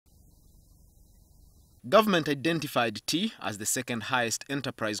Government identified tea as the second highest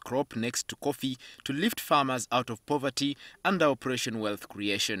enterprise crop next to coffee to lift farmers out of poverty under Operation Wealth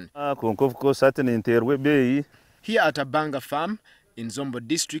Creation. Here at a Banga farm in Zombo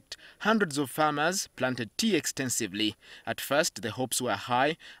district, hundreds of farmers planted tea extensively. At first, the hopes were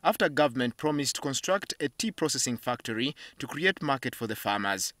high after government promised to construct a tea processing factory to create market for the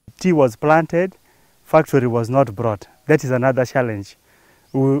farmers. Tea was planted, factory was not brought. That is another challenge.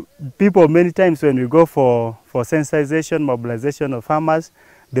 People many times when we go for sensitization, mobilization of farmers,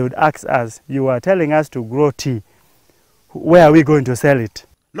 they would ask us, you are telling us to grow tea, where are we going to sell it?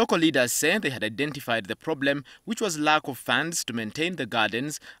 Local leaders say they had identified the problem, which was lack of funds to maintain the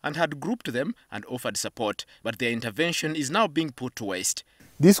gardens, and had grouped them and offered support. But their intervention is now being put to waste.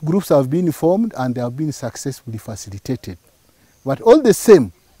 These groups have been formed and they have been successfully facilitated. But all the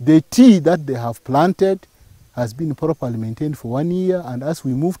same, the tea that they have planted has been properly maintained for 1 year, and as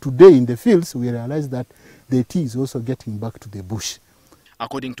we move today in the fields, we realize that the tea is also getting back to the bush.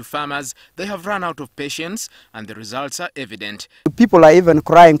 According to farmers, they have run out of patience and the results are evident. People are even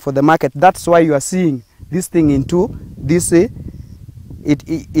crying for the market. That's why you are seeing this thing into this, it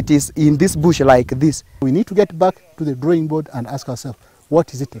is in this bush like this. We need to get back to the drawing board and ask ourselves,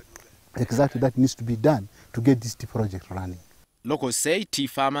 what is it exactly that needs to be done to get this tea project running? Locals say tea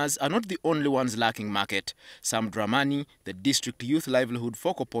farmers are not the only ones lacking market. Sam Adjumani, the district youth livelihood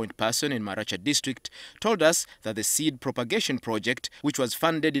focal point person in Maracha district, told us that the seed propagation project, which was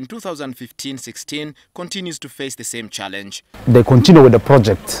funded in 2015-16, continues to face the same challenge. They continue with the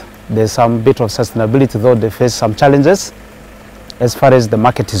project. There's some bit of sustainability, though they face some challenges as far as the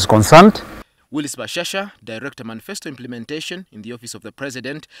market is concerned. Willis Bashasha, Director Manifesto Implementation in the Office of the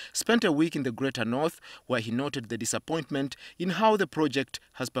President, spent a week in the Greater North where he noted the disappointment in how the project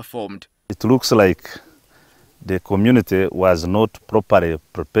has performed. It looks like the community was not properly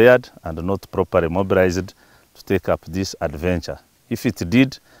prepared and not properly mobilized to take up this adventure. If it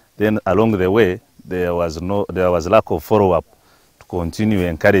did, then along the way there was lack of follow-up to continue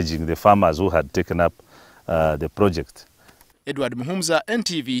encouraging the farmers who had taken up the project. Edward Muhumza,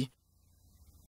 NTV.